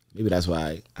 Maybe that's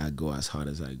why I go as hard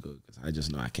as I go, because I just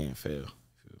know I can't fail.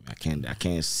 I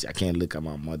can't look at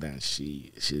my mother and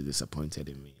she's disappointed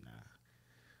in me.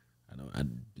 Nah, I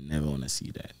never want to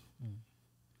see that.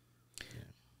 Yeah.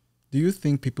 Do you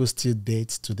think people still date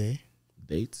today?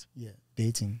 Date? Yeah,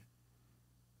 dating.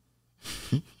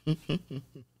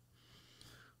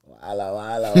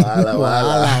 Wala.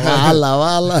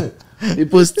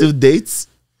 People still date,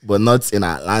 but not in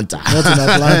Atlanta. Not in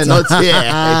Atlanta. Not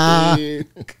here.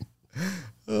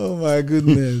 Oh my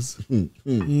goodness.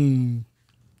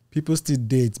 People still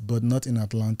date, but not in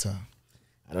Atlanta.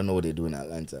 I don't know what they do in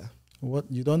Atlanta. What?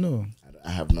 You don't know? I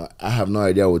have no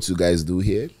idea what you guys do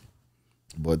here,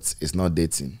 but it's not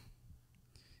dating.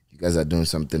 You guys are doing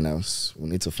something else. We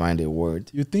need to find a word.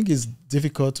 You think it's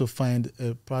difficult to find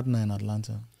a partner in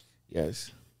Atlanta?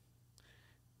 Yes.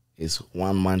 It's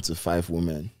 1 man to 5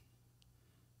 women.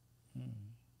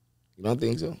 You don't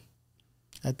think so?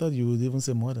 I thought you would even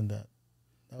say more than that.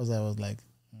 That was I was like.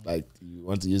 Like, you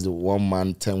want to use the 1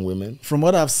 man, 10 women? From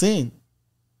what I've seen.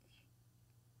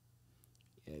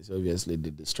 Yes, obviously the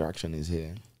distraction is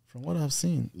here. From what I've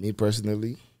seen. Me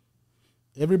personally,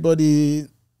 everybody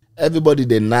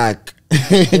they knock.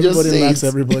 Everybody knocks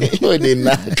everybody. They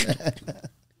knock.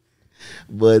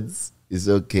 But it's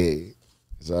okay.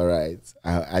 It's all right.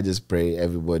 I just pray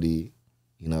everybody,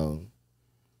 you know,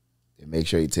 make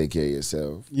sure you take care of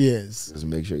yourself. Yes. Just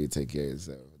make sure you take care of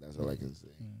yourself. That's all I can say.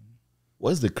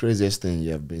 What's the craziest thing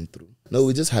you have been through? No,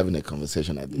 we're just having a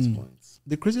conversation at this point.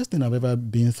 The craziest thing I've ever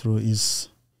been through is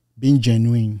being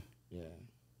genuine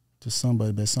to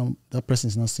somebody, but that person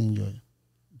is not seeing your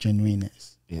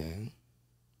genuineness. Yeah. It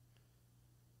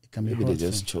can be Maybe hurtful. they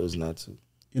just chose not to.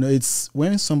 You know, it's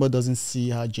when somebody doesn't see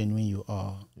how genuine you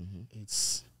are,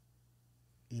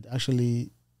 it actually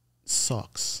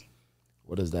sucks.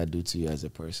 What does that do to you as a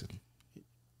person?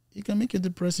 It can make you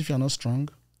depressed if you're not strong.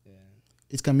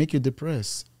 It can make you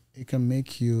depressed. It can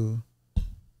make you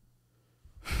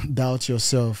doubt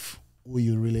yourself, who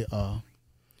you really are.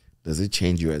 Does it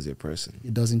change you as a person?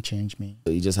 It doesn't change me.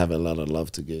 So you just have a lot of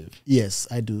love to give? Yes,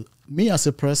 I do. Me as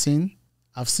a person,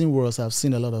 I've seen worlds, I've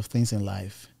seen a lot of things in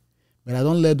life. But I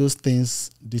don't let those things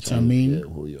determine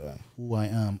who you are. Who I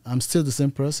am. I'm still the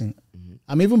same person.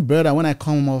 I'm even better when I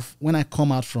come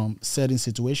out from certain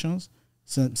situations,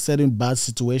 certain bad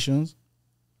situations.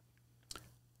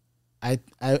 I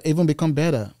even become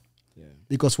better.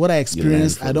 Because what I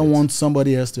experienced, I don't want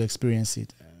somebody else to experience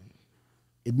it.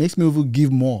 It makes me even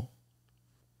give more.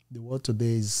 The world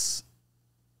today is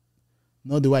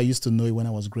not the way I used to know it when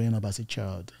I was growing up as a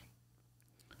child.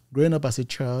 Growing up as a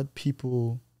child,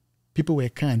 people were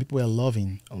kind, people were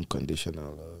loving.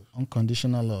 Unconditional love.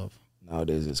 Unconditional love.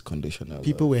 Nowadays it's conditional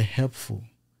People love. were helpful.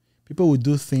 People would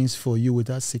do things for you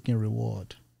without seeking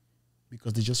reward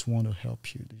because they just want to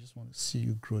help you. They just want to see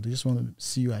you grow. They just want to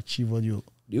see you achieve what you...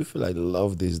 Do you feel like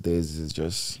love these days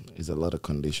is a lot of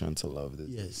condition to love these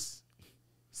days? Yes.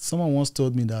 Someone once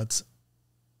told me that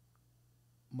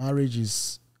marriage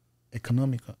is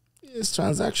economical. It's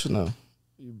transactional.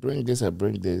 You bring this, I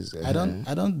bring this. I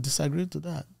don't disagree to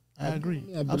that. I agree.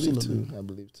 I believe Absolutely. too. I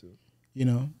believe too. You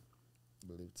know, I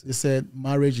believe too. they said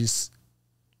marriage is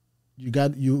you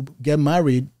get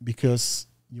married because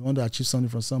you want to achieve something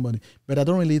from somebody. But I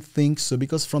don't really think so,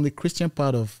 because from the Christian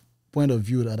point of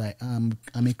view that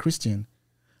I'm a Christian,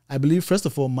 I believe first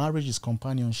of all marriage is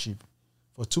companionship.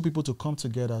 For two people to come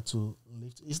together to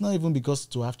live. It's not even because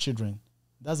to have children.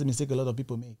 That's a mistake a lot of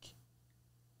people make.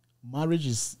 Marriage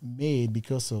is made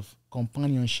because of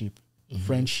companionship,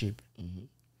 friendship.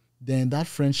 Then that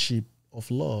friendship of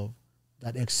love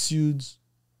that exudes,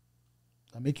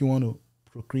 that make you want to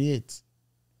procreate.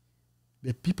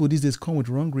 But people these days come with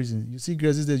wrong reasons. You see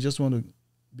girls these days just want to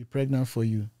be pregnant for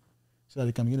you so that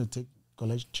they can begin to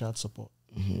collect child support.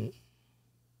 You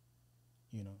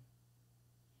know.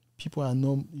 People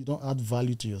you don't add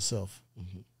value to yourself.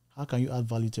 How can you add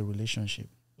value to a relationship?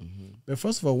 But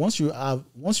first of all, once you're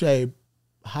a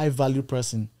high value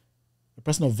person, a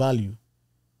person of value,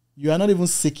 you are not even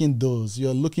seeking those.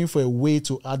 You're looking for a way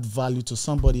to add value to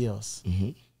somebody else.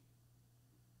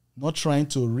 Not trying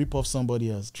to rip off somebody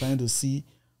else, trying to see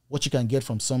what you can get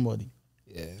from somebody.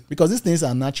 Because these things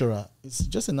are natural. It's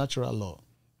just a natural law.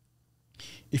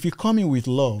 If you come in with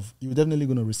love, you're definitely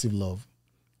going to receive love.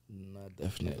 Not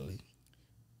definitely.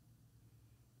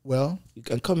 Well, you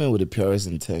can come in with the purest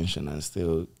intention and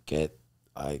still get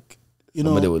like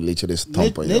somebody will literally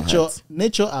stomp on your head.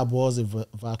 Nature abhors a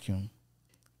vacuum.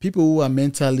 People who are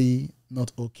mentally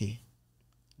not okay,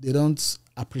 they don't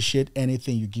appreciate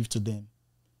anything you give to them.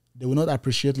 They will not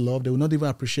appreciate love. They will not even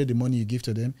appreciate the money you give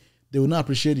to them. They will not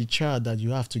appreciate the child that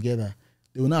you have together.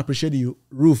 They will not appreciate the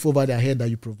roof over their head that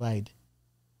you provide.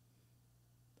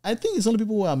 I think it's only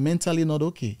people who are mentally not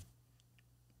okay.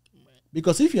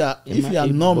 Because if you are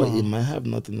normal, it might have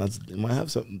nothing. It might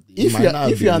have something.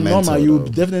 If you are normal, you will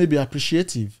definitely be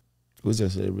appreciative. Who's your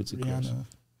celebrity crush?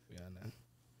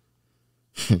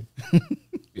 Rihanna.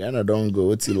 Rihanna, don't go.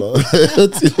 What's love?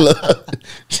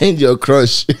 Change your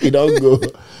crush. You don't go.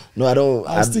 No, I don't.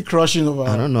 I'm still crushing over.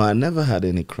 I don't know. I never had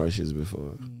any crushes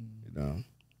before. You know,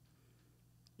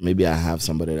 maybe I have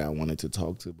somebody that I wanted to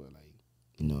talk to, but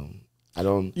I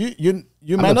don't.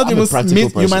 You might not even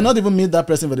meet. You might not even meet that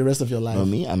person for the rest of your life. No,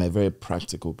 me, I'm a very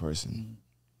practical person.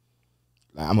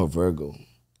 Like, I'm a Virgo.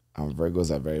 And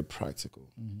Virgos are very practical.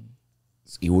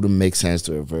 It wouldn't make sense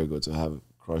to a Virgo to have a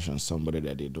crush on somebody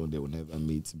that they will never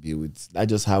meet, be with. That's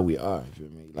just how we are. You feel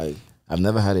me? Like, I've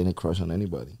never had any crush on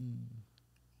anybody.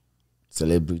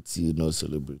 Celebrity, no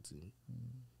celebrity.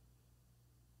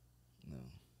 No.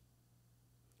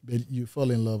 But you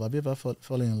fall in love. Have you ever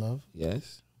fallen in love?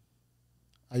 Yes.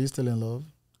 Are you still in love?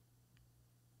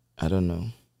 I don't know.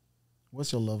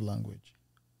 What's your love language?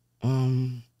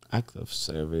 Act of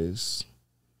service,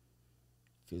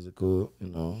 physical,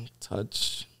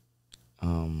 touch,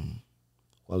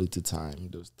 quality time.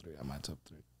 Those three are my top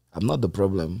three. I'm not the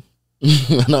problem.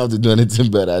 I don't have to do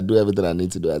anything, but I do everything I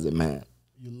need to do as a man.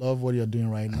 You love what you're doing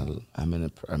right now.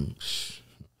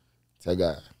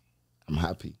 Tega, I'm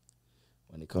happy.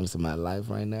 When it comes to my life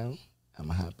right now, I'm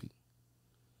happy.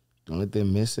 The only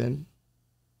thing missing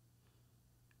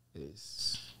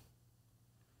is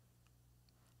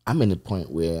I'm in a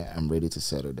point where I'm ready to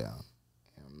settle down.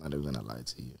 I'm not even gonna lie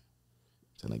to you.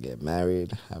 I'm gonna get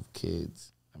married, have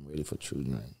kids. I'm ready for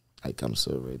children. Like, I'm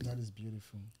so ready. That is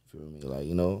beautiful. Feel me? Like,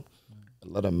 a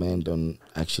lot of men don't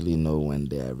actually know when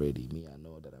they are ready. Me, I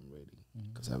know that I'm ready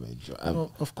because I've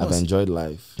enjoyed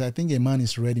life. I think a man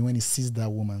is ready when he sees that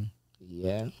woman.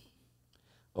 Yeah.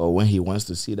 Or when he wants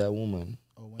to see that woman.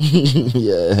 Or when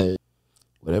yeah.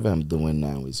 Whatever I'm doing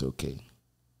now is okay.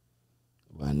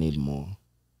 But I need more.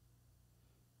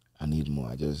 I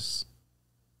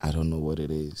don't know what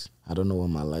it is. I don't know what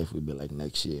my life will be like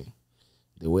next year.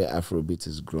 The way Afrobeat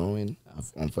is growing,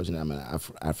 unfortunately, I'm an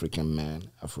African man,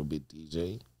 Afrobeat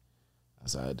DJ,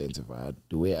 as I identify.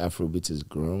 The way Afrobeat is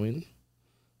growing,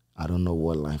 I don't know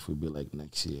what life will be like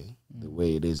next year. The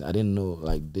way it is. I didn't know,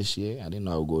 like this year, I didn't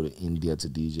know I would go to India to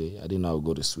DJ. I didn't know I would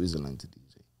go to Switzerland to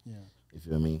DJ. Yeah. You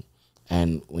feel me?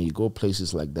 And when you go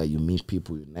places like that, you meet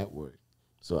people, you network.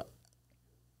 So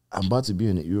I'm about to be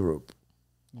in Europe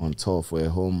on tour for a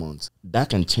whole month. That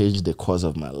can change the course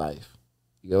of my life.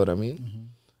 You get what I mean? Mm-hmm.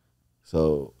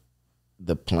 So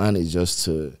the plan is just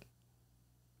to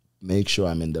make sure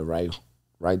I'm in the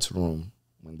right room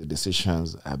when the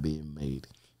decisions are being made.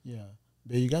 Yeah.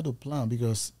 But you got to plan,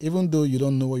 because even though you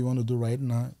don't know what you want to do right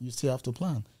now, you still have to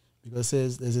plan. Because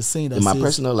there's a saying that in my says,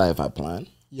 personal life, I plan.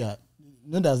 Yeah.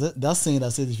 There's that saying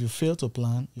that says if you fail to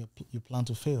plan, you plan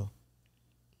to fail.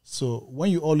 So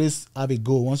when you always have a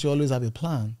goal, once you always have a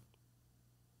plan,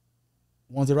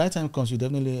 once the right time comes, you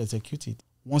definitely execute it.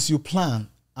 Once you plan,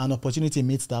 an opportunity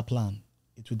meets that plan,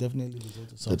 it will definitely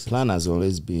result in success. The plan has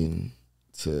always been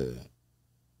to,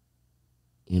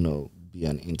 be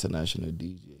an international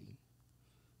DJ.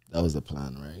 That was the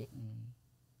plan, right?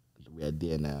 We are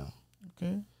there now.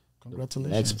 Okay.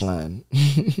 Congratulations. The next plan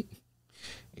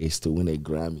is to win a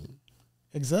Grammy.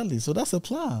 Exactly. So that's a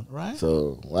plan, right?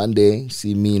 So one day,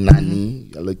 see me,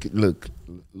 Nani, look,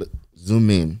 zoom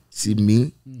in, see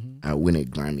me, I win a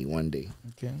Grammy one day.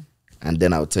 Okay. And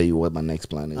then I'll tell you what my next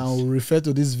plan is. I'll refer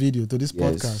to this video, to this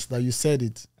podcast that you said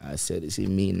it. I said it. See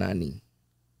me, Nani,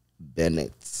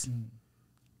 Bennett,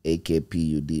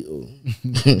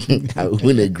 AKPUDO. I will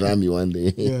win a Grammy one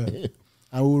day. Yeah.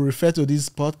 I will refer to this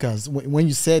podcast. When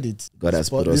you said it, God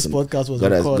has put us. This podcast was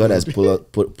God has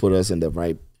put us in the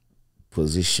right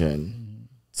position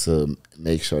to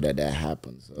make sure that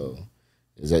happens. So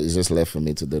it's just left for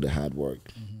me to do the hard work.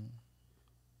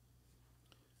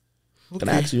 Okay. Can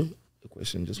I ask you a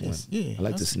question? Just one. Yeah, I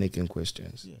like to sneak in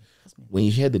questions. Yeah, when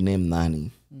you hear the name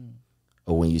Nani,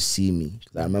 or when you see me,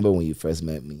 I remember when you first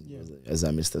met me, as a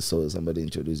Mr. Soul, somebody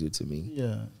introduced you to me.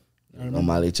 Yeah.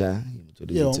 Omalicha.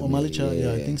 Yeah, Omalicha.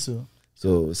 Yeah, I think so.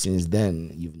 So since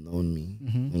then, you've known me.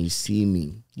 When you see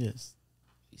me, yes,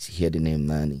 you hear the name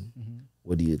Nani.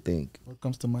 What do you think? What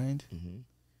comes to mind?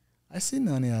 I see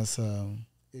Nani as a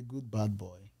good bad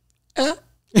boy.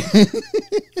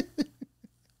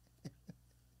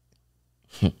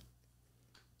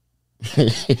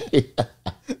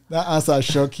 That answer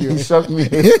shocked you. It shocked me.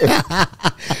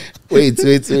 Wait.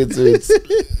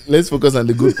 Let's focus on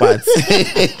the good parts.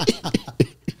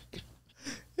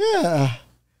 Yeah.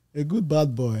 A good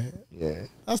bad boy. Yeah.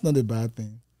 That's not a bad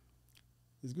thing.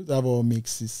 It's good to have all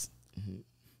mixes.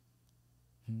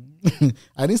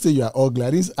 I didn't say you are ugly.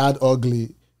 I didn't add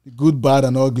ugly. Good, bad,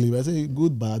 and ugly. But I say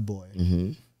good bad boy.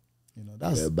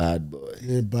 That's You're a bad boy.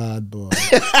 You're a bad boy.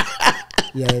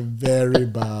 You're a very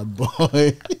bad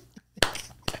boy.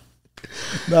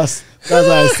 That's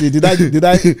how I see. Did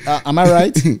I? Am I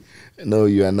right? No,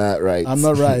 you are not right. I'm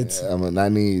not right.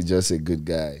 Nani is just a good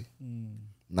guy.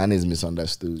 Nani is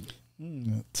misunderstood.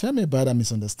 Tell me about that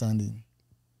misunderstanding.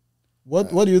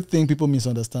 What do you think people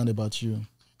misunderstand about you?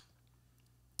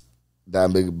 That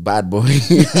I'm a bad boy.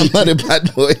 I'm not a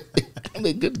bad boy. I'm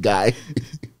a good guy.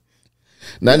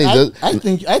 Nani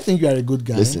I think you are a good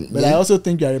guy. Listen, but I also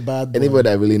think you are a bad boy. Anybody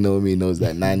that really know me knows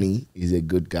that Nani is a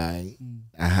good guy.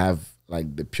 I have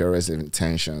like the purest of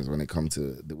intentions when it comes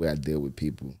to the way I deal with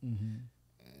people.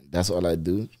 That's all I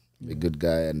do. I'm a good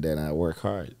guy, and then I work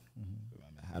hard. I'm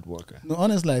hard worker. No,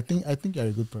 honestly, I think you're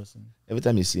a good person. Every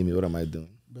time you see me, what am I doing?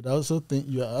 But I also think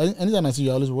you are. Anytime I see you,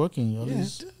 you're always working. You're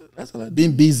always That's all I do.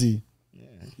 being busy. Yeah.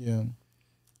 Yeah.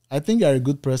 I think you're a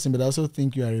good person, but I also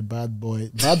think you are a bad boy.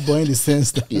 Bad boy in the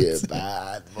sense that Yeah,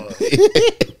 bad boy.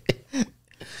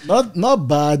 not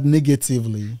bad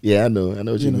negatively. Yeah, I know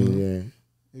what you mean.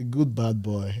 Yeah. A good bad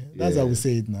boy. That's how we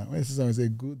say it now. When I see someone say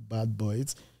good bad boy,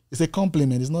 it's a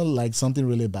compliment. It's not like something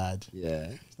really bad.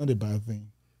 Yeah. It's not a bad thing.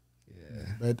 Yeah.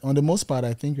 But on the most part,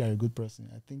 I think you are a good person.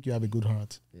 I think you have a good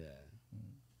heart. Yeah.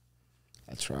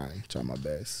 I try my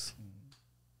best.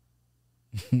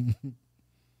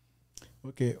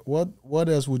 Okay, what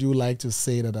else would you like to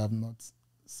say that I've not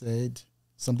said?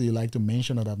 Something you like to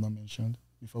mention that I've not mentioned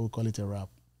before we call it a wrap?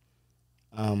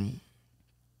 I'd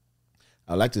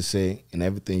like to say, in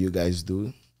everything you guys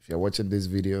do, if you're watching this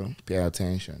video, pay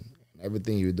attention. In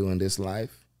everything you do in this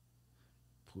life,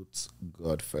 put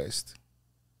God first.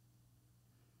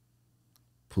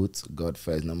 Put God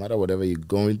first. No matter whatever you're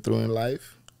going through in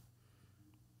life,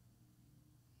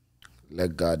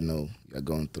 let God know you're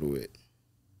going through it.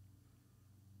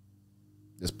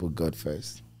 Just put God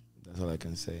first. That's all I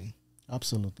can say.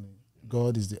 Absolutely.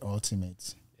 God is the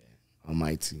ultimate.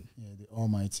 Almighty. Yeah, the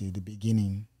Almighty, the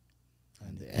beginning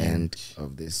and the end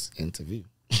of this interview.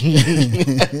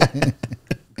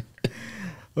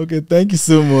 Okay, thank you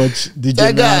so much,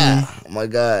 DJ Nani. Oh my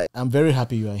God. I'm very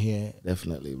happy you are here.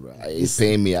 Definitely, bro. It's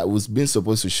paying me. I was being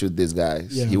supposed to shoot this,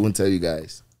 guys. Yeah. He won't tell you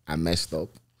guys. I messed up.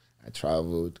 I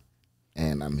traveled.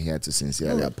 And I'm here to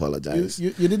sincerely apologize.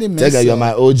 You didn't mess Tega, up. you're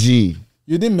my OG.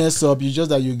 You didn't mess up. You just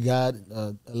that you got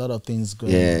a lot of things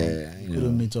going on. Yeah. You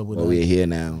couldn't meet up with But we're here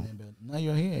now. Yeah, but now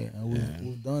you're here. And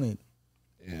we've done it.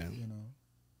 Yeah. You know,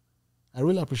 I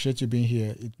really appreciate you being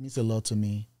here. It means a lot to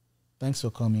me. Thanks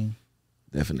for coming.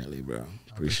 Definitely, bro.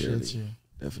 Appreciate you.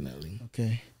 Definitely.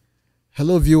 Okay.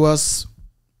 Hello, viewers.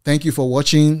 Thank you for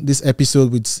watching this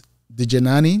episode with DJ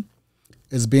Nani.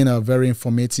 It's been a very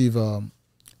informative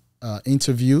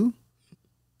interview,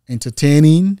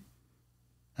 entertaining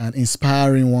and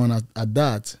inspiring one at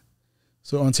that.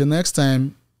 So until next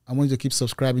time, I want you to keep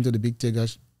subscribing to the Big Tega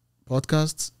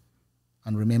podcast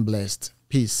and remain blessed.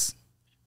 Peace.